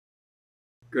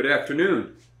Good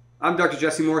afternoon. I'm Dr.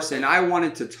 Jesse Morse, and I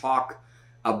wanted to talk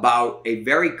about a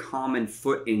very common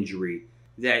foot injury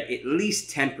that at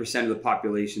least 10% of the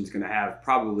population is going to have,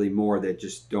 probably more that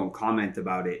just don't comment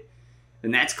about it,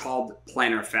 and that's called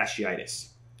plantar fasciitis.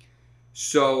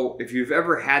 So if you've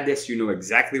ever had this, you know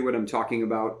exactly what I'm talking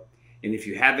about, and if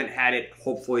you haven't had it,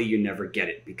 hopefully you never get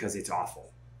it because it's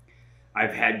awful.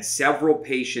 I've had several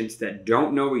patients that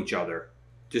don't know each other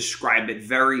describe it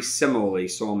very similarly,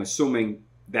 so I'm assuming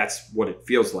that's what it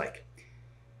feels like.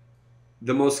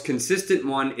 The most consistent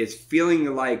one is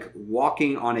feeling like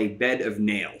walking on a bed of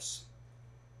nails.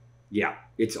 Yeah,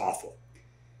 it's awful.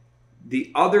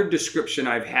 The other description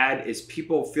I've had is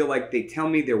people feel like they tell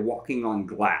me they're walking on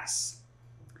glass.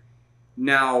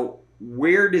 Now,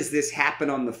 where does this happen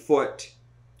on the foot?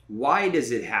 Why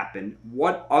does it happen?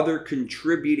 What other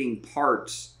contributing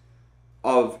parts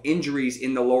of injuries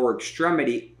in the lower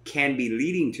extremity can be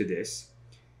leading to this?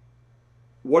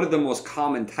 What are the most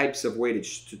common types of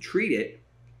ways to treat it?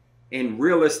 And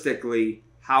realistically,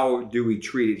 how do we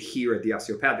treat it here at the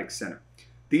Osteopathic Center?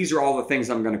 These are all the things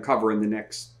I'm going to cover in the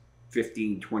next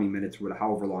 15, 20 minutes,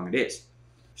 however long it is.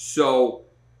 So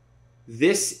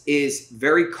this is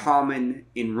very common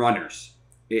in runners.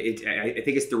 I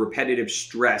think it's the repetitive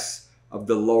stress of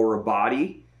the lower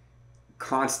body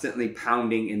constantly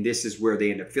pounding, and this is where they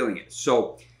end up feeling it.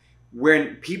 So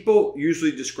when people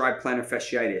usually describe plantar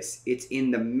fasciitis, it's in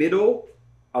the middle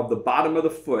of the bottom of the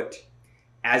foot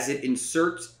as it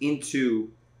inserts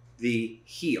into the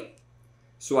heel.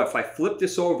 So if I flip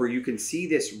this over, you can see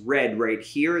this red right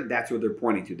here. That's what they're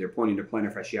pointing to. They're pointing to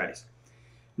plantar fasciitis.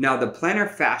 Now, the plantar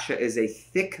fascia is a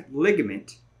thick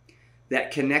ligament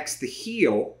that connects the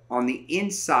heel on the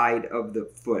inside of the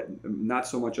foot, not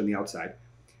so much on the outside,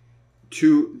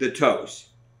 to the toes.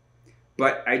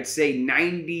 But I'd say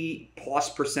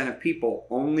 90+% of people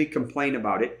only complain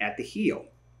about it at the heel.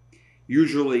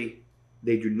 Usually,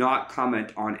 they do not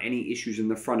comment on any issues in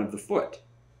the front of the foot.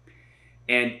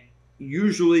 And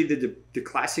usually, the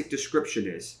classic description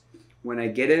is, when I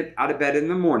get out of bed in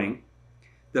the morning,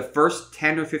 the first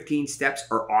 10 or 15 steps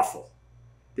are awful.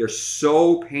 They're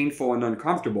so painful and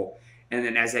uncomfortable. And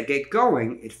then as I get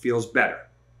going, it feels better.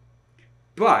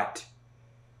 But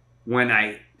when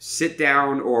I sit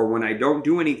down or when I don't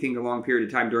do anything a long period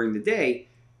of time during the day,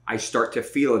 I start to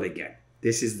feel it again.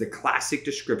 This is the classic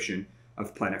description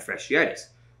of plantar fasciitis.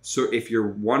 So if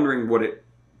you're wondering what it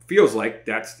feels like,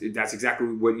 that's exactly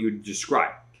what you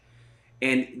describe.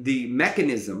 And the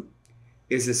mechanism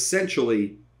is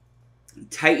essentially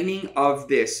tightening of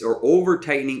this or over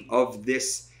tightening of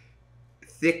this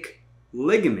thick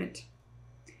ligament,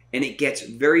 and it gets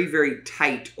very, very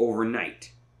tight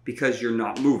overnight because you're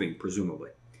not moving, presumably.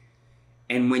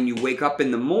 And when you wake up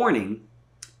in the morning,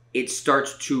 it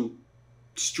starts to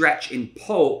stretch and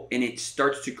pull, and it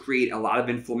starts to create a lot of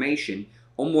inflammation,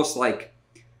 almost like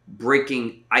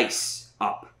breaking ice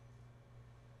up.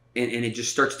 And it just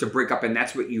starts to break up, and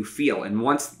that's what you feel. And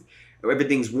once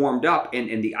everything's warmed up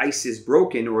and the ice is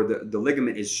broken or the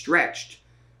ligament is stretched,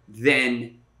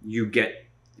 then you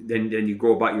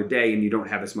go about your day and you don't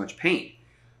have as much pain.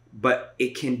 But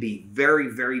it can be very,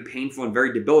 very painful and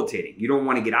very debilitating. You don't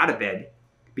want to get out of bed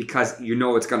because you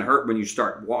know it's going to hurt when you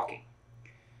start walking.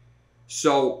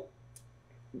 So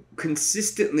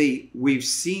consistently, we've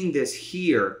seen this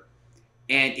here,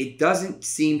 and it doesn't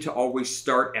seem to always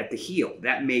start at the heel.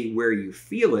 That may where you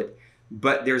feel it,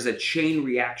 but there's a chain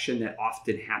reaction that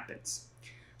often happens.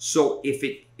 So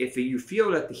if you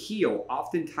feel it at the heel,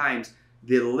 oftentimes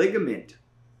the ligament,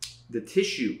 the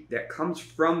tissue that comes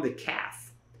from the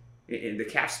calf, and the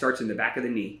calf starts in the back of the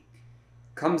knee,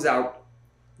 comes out,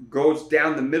 goes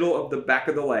down the middle of the back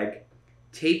of the leg,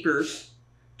 tapers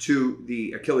to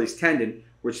the Achilles tendon,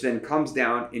 which then comes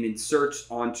down and inserts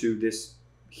onto this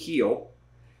heel.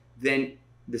 Then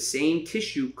the same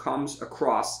tissue comes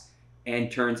across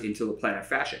and turns into the plantar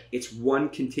fascia. It's one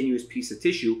continuous piece of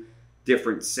tissue,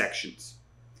 different sections.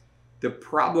 The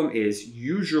problem is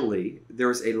usually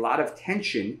there's a lot of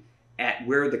tension at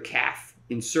where the calf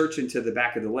inserts into the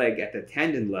back of the leg at the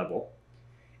tendon level.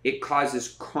 It causes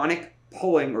chronic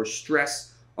pulling or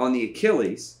stress on the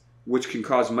Achilles, which can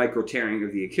cause micro tearing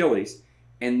of the Achilles,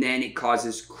 and then it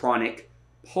causes chronic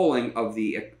pulling of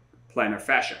the plantar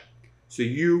fascia. So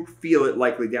you feel it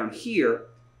likely down here,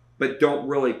 but don't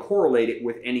really correlate it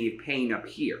with any pain up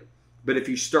here. But if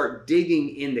you start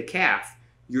digging in the calf,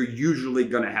 you're usually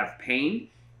going to have pain,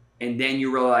 and then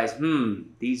you realize,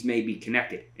 these may be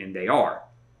connected, and they are.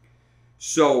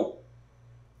 So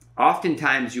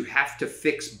oftentimes you have to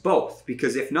fix both,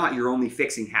 because if not, you're only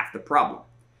fixing half the problem.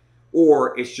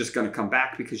 Or it's just going to come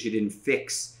back because you didn't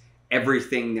fix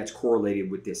everything that's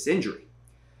correlated with this injury.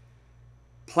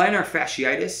 Plantar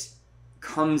fasciitis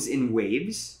comes in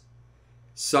waves.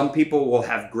 Some people will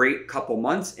have great couple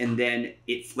months and then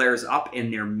it flares up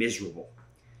and they're miserable.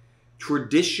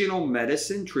 Traditional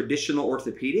medicine, traditional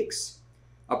orthopedics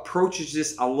approaches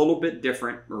this a little bit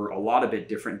different, or a lot of bit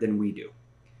different than we do.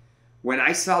 When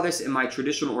I saw this in my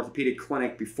traditional orthopedic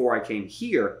clinic before I came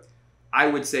here, I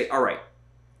would say, all right,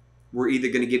 we're either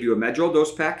going to give you a Medrol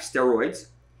dose pack, steroids.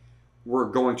 We're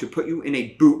going to put you in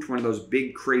a boot, one of those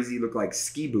big, crazy, look like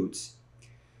ski boots.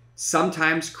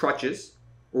 Sometimes crutches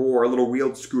or a little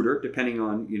wheeled scooter, depending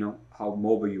on, how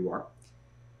mobile you are,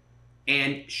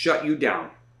 and shut you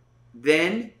down.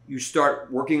 Then you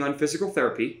start working on physical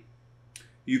therapy.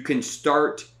 You can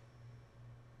start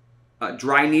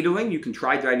dry needling. You can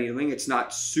try dry needling. It's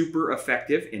not super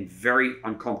effective and very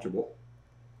uncomfortable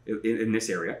in this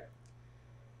area.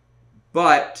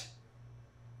 But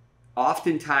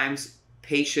oftentimes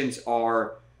patients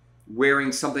are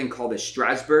wearing something called a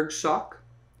Strasbourg sock,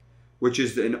 which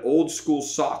is an old school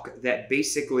sock that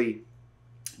basically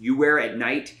you wear at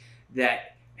night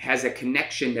that has a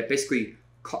connection that basically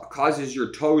causes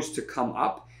your toes to come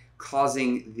up,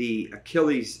 causing the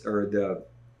Achilles or the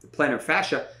plantar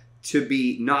fascia to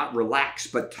be not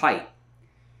relaxed but tight.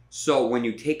 So when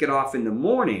you take it off in the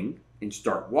morning and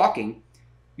start walking,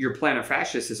 your plantar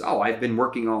fascia says, oh, I've been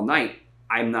working all night,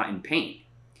 I'm not in pain.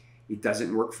 It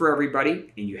doesn't work for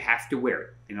everybody, and you have to wear it.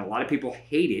 And a lot of people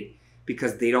hate it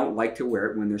because they don't like to wear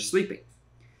it when they're sleeping.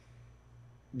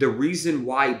 The reason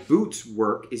why boots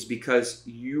work is because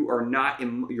you're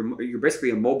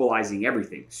basically immobilizing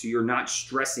everything. So you're not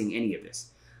stressing any of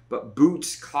this. But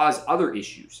boots cause other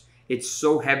issues. It's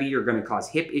so heavy, you're going to cause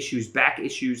hip issues, back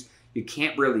issues. You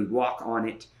can't really walk on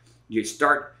it. You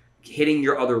start hitting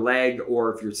your other leg,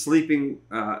 or if you're sleeping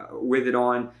with it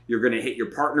on, you're going to hit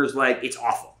your partner's leg. It's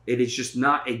awful. It is just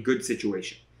not a good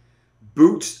situation.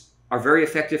 Boots are very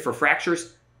effective for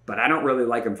fractures, but I don't really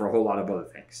like them for a whole lot of other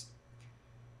things.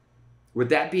 With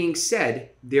that being said,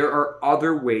 there are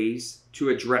other ways to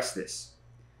address this.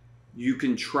 You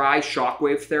can try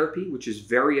shockwave therapy, which is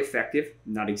very effective,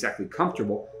 not exactly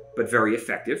comfortable, but very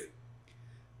effective.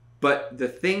 But the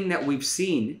thing that we've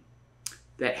seen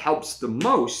that helps the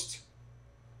most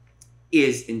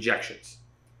is injections.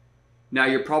 Now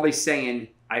you're probably saying,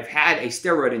 I've had a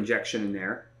steroid injection in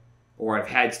there, or I've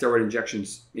had steroid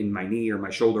injections in my knee or my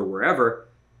shoulder, wherever,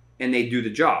 and they do the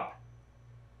job.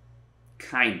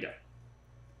 Kinda.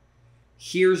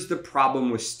 Here's the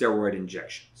problem with steroid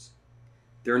injections.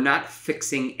 They're not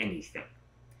fixing anything.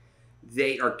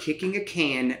 They are kicking a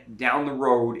can down the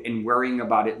road and worrying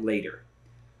about it later.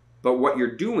 But what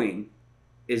you're doing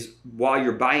is, while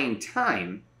you're buying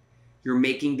time, you're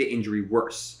making the injury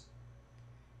worse.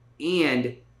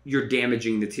 And you're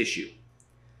damaging the tissue.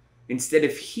 Instead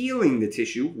of healing the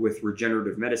tissue with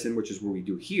regenerative medicine, which is what we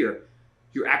do here,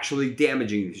 you're actually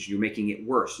damaging the tissue. You're making it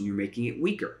worse and you're making it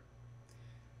weaker.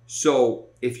 So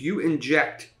if you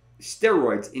inject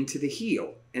steroids into the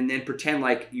heel and then pretend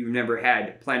like you've never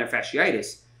had plantar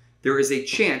fasciitis, there is a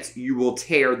chance you will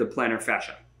tear the plantar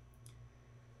fascia.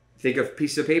 Think of a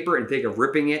piece of paper and think of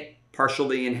ripping it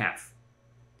partially in half.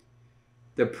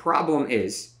 The problem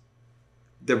is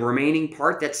the remaining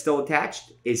part that's still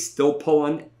attached is still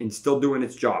pulling and still doing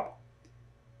its job.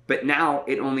 But now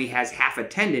it only has half a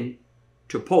tendon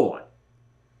to pull on.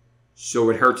 So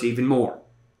it hurts even more.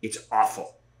 It's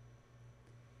awful.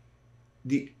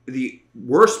 The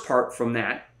worst part from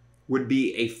that would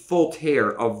be a full tear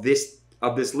of this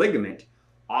ligament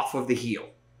off of the heel.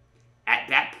 At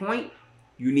that point,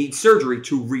 you need surgery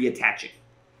to reattach it.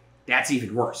 That's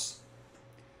even worse.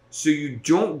 So you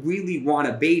don't really want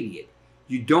to baby it.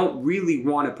 You don't really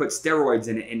want to put steroids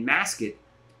in it and mask it,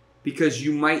 because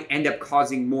you might end up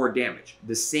causing more damage.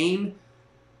 The same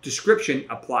description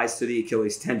applies to the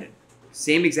Achilles tendon.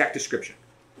 Same exact description.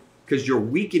 Because you're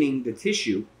weakening the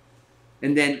tissue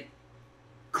and then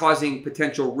causing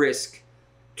potential risk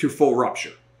to full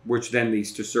rupture, which then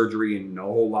leads to surgery and a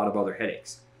whole lot of other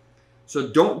headaches. So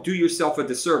don't do yourself a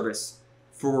disservice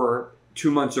for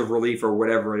 2 months of relief or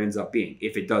whatever it ends up being,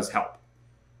 if it does help.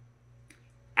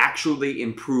 Actually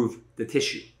improve the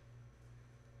tissue.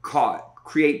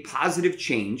 Create positive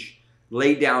change,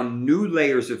 lay down new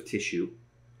layers of tissue,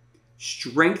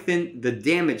 strengthen the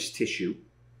damaged tissue,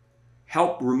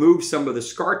 help remove some of the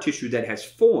scar tissue that has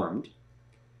formed,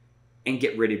 and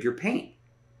get rid of your pain.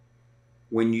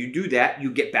 When you do that,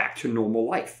 you get back to normal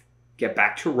life. Get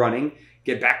back to running,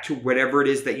 get back to whatever it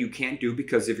is that you can't do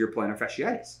because of your plantar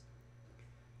fasciitis.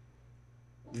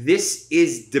 This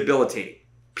is debilitating,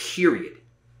 period.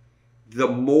 The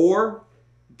more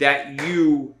that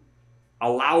you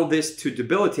allow this to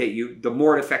debilitate you, the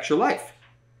more it affects your life.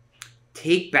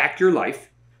 take back your life,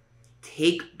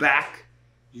 take back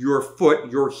your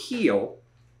foot, your heel,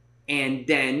 and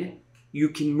then you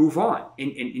can move on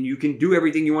and you can do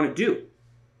everything you want to do.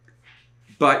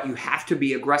 But you have to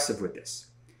be aggressive with this.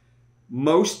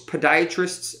 Most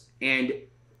podiatrists and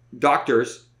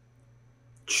doctors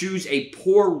choose a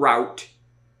poor route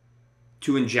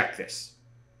to inject this.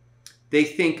 They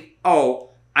think,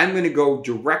 oh, I'm going to go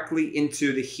directly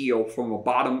into the heel from a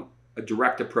bottom, a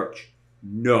direct approach.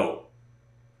 No.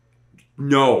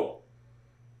 No.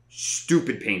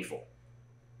 Stupid painful.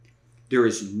 There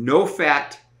is no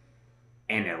fat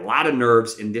and a lot of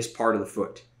nerves in this part of the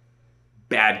foot.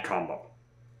 Bad combo.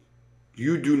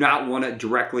 You do not want to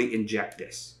directly inject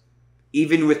this,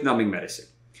 even with numbing medicine.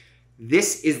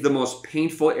 This is the most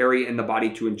painful area in the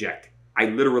body to inject. I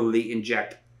literally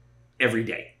inject every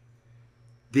day.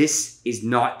 This is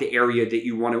not the area that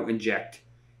you want to inject,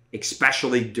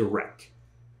 especially direct.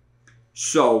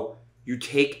 So you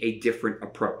take a different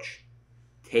approach.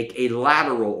 Take a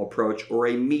lateral approach or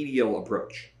a medial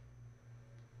approach.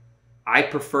 I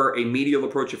prefer a medial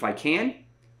approach if I can,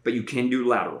 but you can do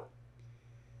lateral.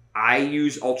 I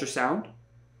use ultrasound.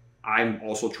 I'm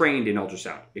also trained in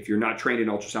ultrasound. If you're not trained in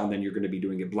ultrasound, then you're going to be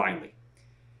doing it blindly.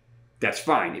 That's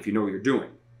fine if you know what you're doing.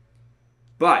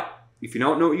 But if you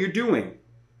don't know what you're doing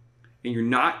and you're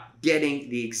not getting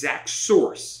the exact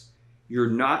source, you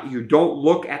don't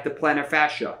look at the plantar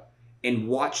fascia and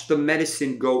watch the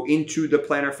medicine go into the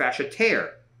plantar fascia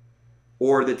tear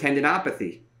or the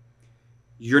tendinopathy,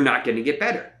 you're not going to get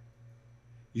better.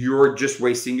 You're just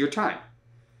wasting your time.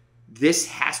 This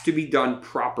has to be done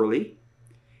properly,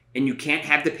 and you can't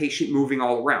have the patient moving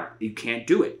all around. You can't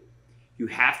do it. You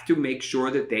have to make sure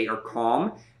that they are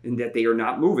calm and that they are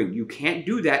not moving. You can't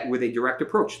do that with a direct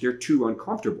approach. They're too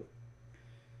uncomfortable.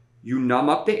 You numb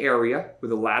up the area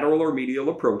with a lateral or medial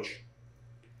approach.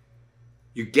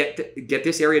 You get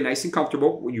this area nice and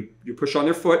comfortable. When you push on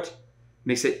their foot,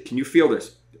 makes it, can you feel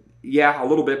this? Yeah, a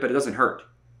little bit, but it doesn't hurt.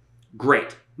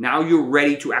 Great. Now you're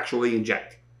ready to actually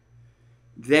inject.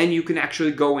 Then you can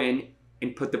actually go in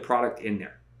and put the product in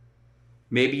there.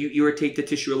 Maybe you irritate the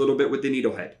tissue a little bit with the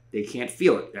needle head. They can't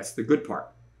feel it. That's the good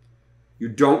part. You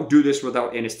don't do this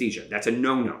without anesthesia. That's a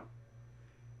no-no.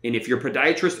 And if your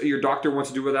podiatrist or your doctor wants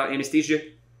to do it without anesthesia,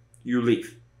 you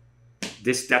leave.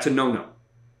 That's a no-no.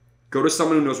 Go to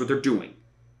someone who knows what they're doing.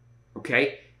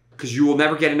 Okay? Because you will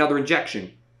never get another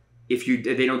injection if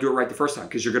they don't do it right the first time,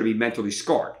 because you're going to be mentally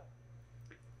scarred.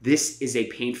 This is a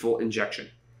painful injection.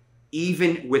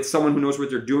 Even with someone who knows what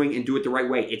they're doing and do it the right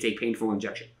way, it's a painful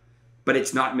injection. But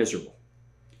it's not miserable.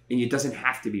 And it doesn't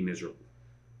have to be miserable.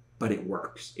 But it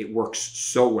works. It works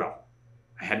so well.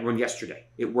 I had one yesterday.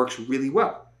 It works really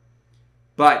well.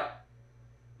 But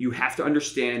you have to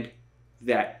understand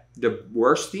that the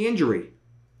worse the injury,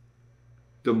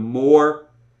 the more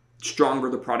stronger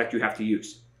the product you have to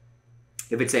use.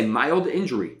 If it's a mild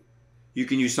injury, you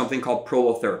can use something called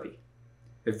prolotherapy.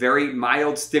 A very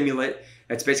mild stimulant.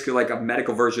 It's basically like a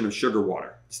medical version of sugar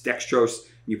water. It's dextrose, and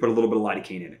you put a little bit of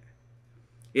lidocaine in it.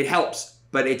 It helps,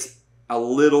 but it's a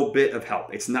little bit of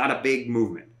help. It's not a big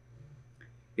movement.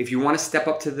 If you want to step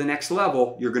up to the next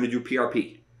level, you're going to do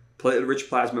PRP, platelet-rich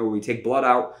plasma, where we take blood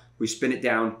out, we spin it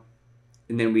down,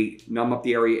 and then we numb up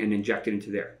the area and inject it into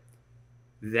there.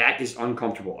 That is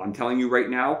uncomfortable. I'm telling you right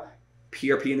now,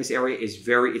 PRP in this area is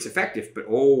it's effective, but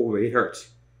oh, it hurts.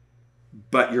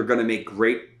 But you're going to make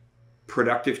great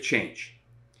productive change.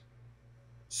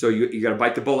 So you got to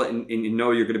bite the bullet and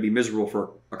know you're going to be miserable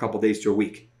for a couple days to a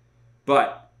week.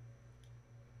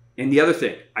 And the other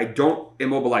thing, I don't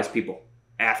immobilize people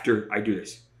after I do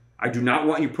this. I do not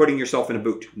want you putting yourself in a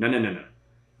boot. No.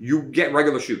 You get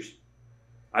regular shoes.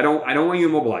 I don't want you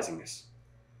immobilizing this.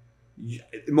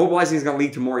 Immobilizing is going to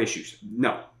lead to more issues.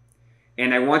 No.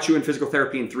 And I want you in physical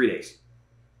therapy in 3 days.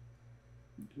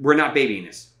 We're not babying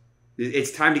this.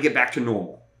 It's time to get back to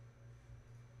normal.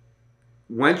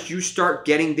 Once you start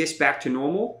getting this back to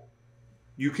normal,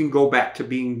 you can go back to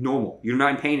being normal. You're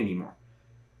not in pain anymore.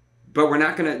 But we're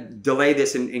not going to delay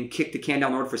this and kick the can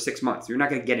down the road for 6 months. You're not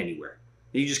going to get anywhere.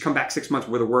 You just come back 6 months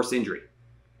with a worse injury.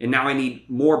 And now I need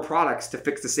more products to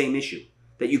fix the same issue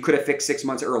that you could have fixed 6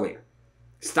 months earlier.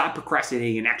 Stop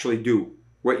procrastinating and actually do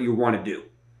what you want to do.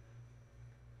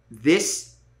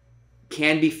 This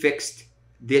can be fixed.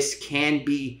 This can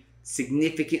be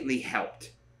significantly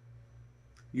helped.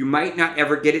 You might not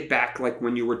ever get it back like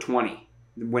when you were 20,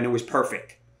 when it was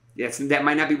perfect. That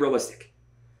might not be realistic,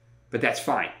 but that's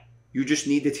fine. You just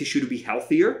need the tissue to be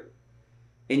healthier,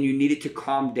 and you need it to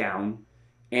calm down,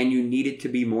 and you need it to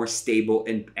be more stable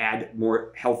and add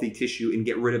more healthy tissue and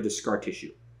get rid of the scar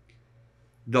tissue.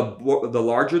 The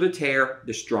larger the tear,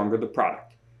 the stronger the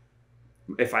product.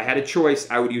 If I had a choice,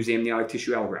 I would use amniotic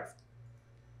tissue allograft.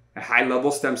 A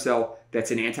high-level stem cell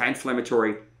that's an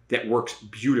anti-inflammatory that works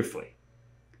beautifully.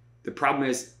 The problem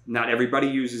is not everybody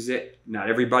uses it. Not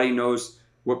everybody knows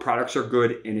what products are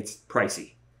good, and it's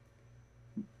pricey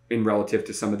in relative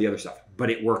to some of the other stuff. But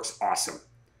it works awesome.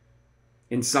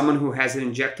 And someone who has it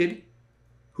injected,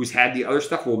 who's had the other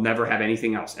stuff, will never have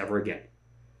anything else ever again.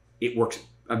 It works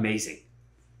amazing.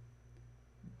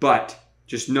 But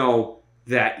just know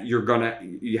that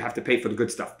you have to pay for the good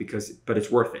stuff but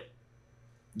it's worth it.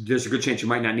 There's a good chance you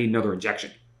might not need another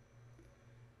injection.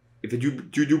 If you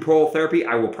do prolotherapy,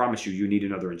 I will promise you need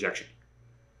another injection.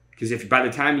 Because if by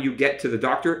the time you get to the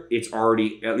doctor, it's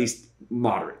already at least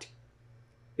moderate.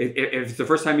 If it's the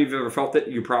first time you've ever felt it,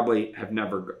 you probably have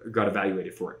never got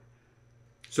evaluated for it.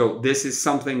 So this is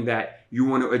something that you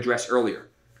want to address earlier.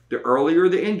 The earlier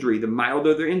the injury, the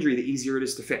milder the injury, the easier it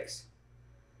is to fix.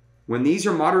 When these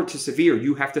are moderate to severe,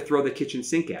 you have to throw the kitchen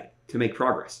sink at it to make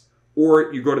progress.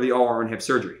 Or you go to the OR and have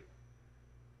surgery.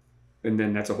 And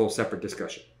then that's a whole separate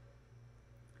discussion.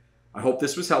 I hope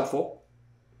this was helpful.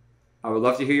 I would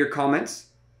love to hear your comments.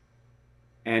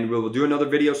 And we will do another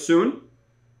video soon.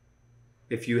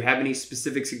 If you have any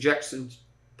specific suggestions,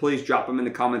 please drop them in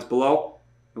the comments below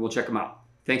and we'll check them out.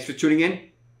 Thanks for tuning in.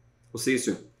 We'll see you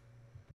soon.